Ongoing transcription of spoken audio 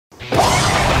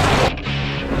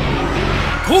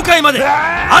公開まで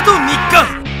あと3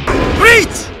日。ブリ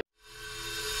ーチ。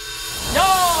よー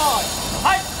い、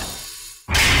はい。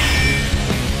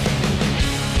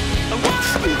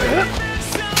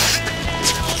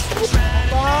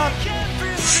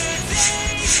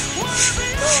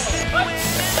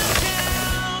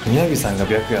宮城さんが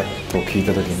白夜と聞い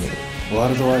た時にワ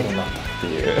ールドワイドになったって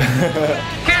いう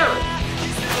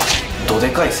どで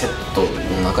かいセット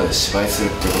の中で芝居するっ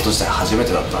ていうこと自体初め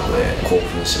てだったので興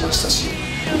奮しましたし、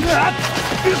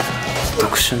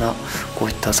特殊なこう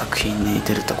いった作品に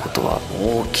出れたことは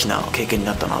大きな経験に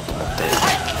なったなと思って、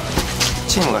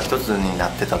チームが一つにな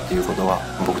ってたっていうことは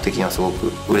僕的にはすご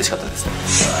く嬉しかったですね。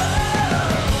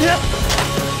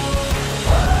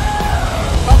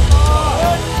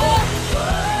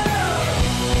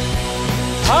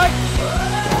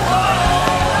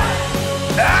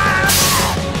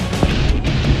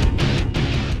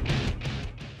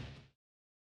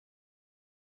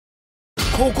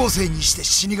高校生にして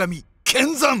死神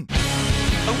剣山、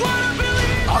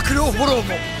悪霊フォロー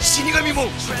も死神もぶ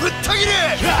った切れ。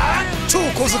超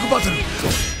高速バトル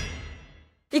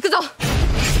行くぞ。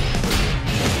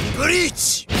ブリー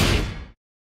チ。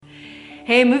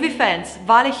 Hey movie fans,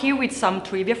 Vale here with some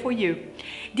trivia for you.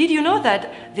 Did you know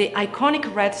that the iconic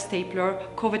red stapler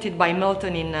coveted by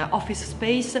Milton in Office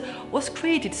Space was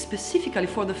created specifically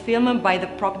for the film by the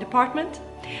prop department?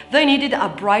 They needed a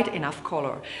bright enough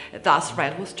color, thus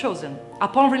red was chosen.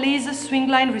 Upon release,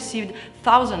 Swingline received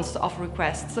thousands of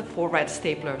requests for red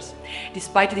staplers.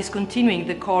 Despite discontinuing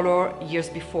the color years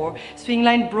before,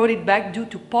 Swingline brought it back due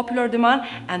to popular demand,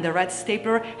 and the red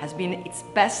stapler has been its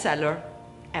best seller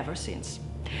ever since.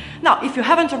 Now, if you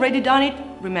haven't already done it,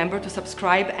 remember to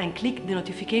subscribe and click the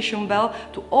notification bell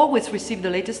to always receive the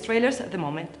latest trailers the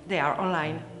moment they are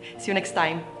online. See you next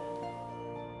time.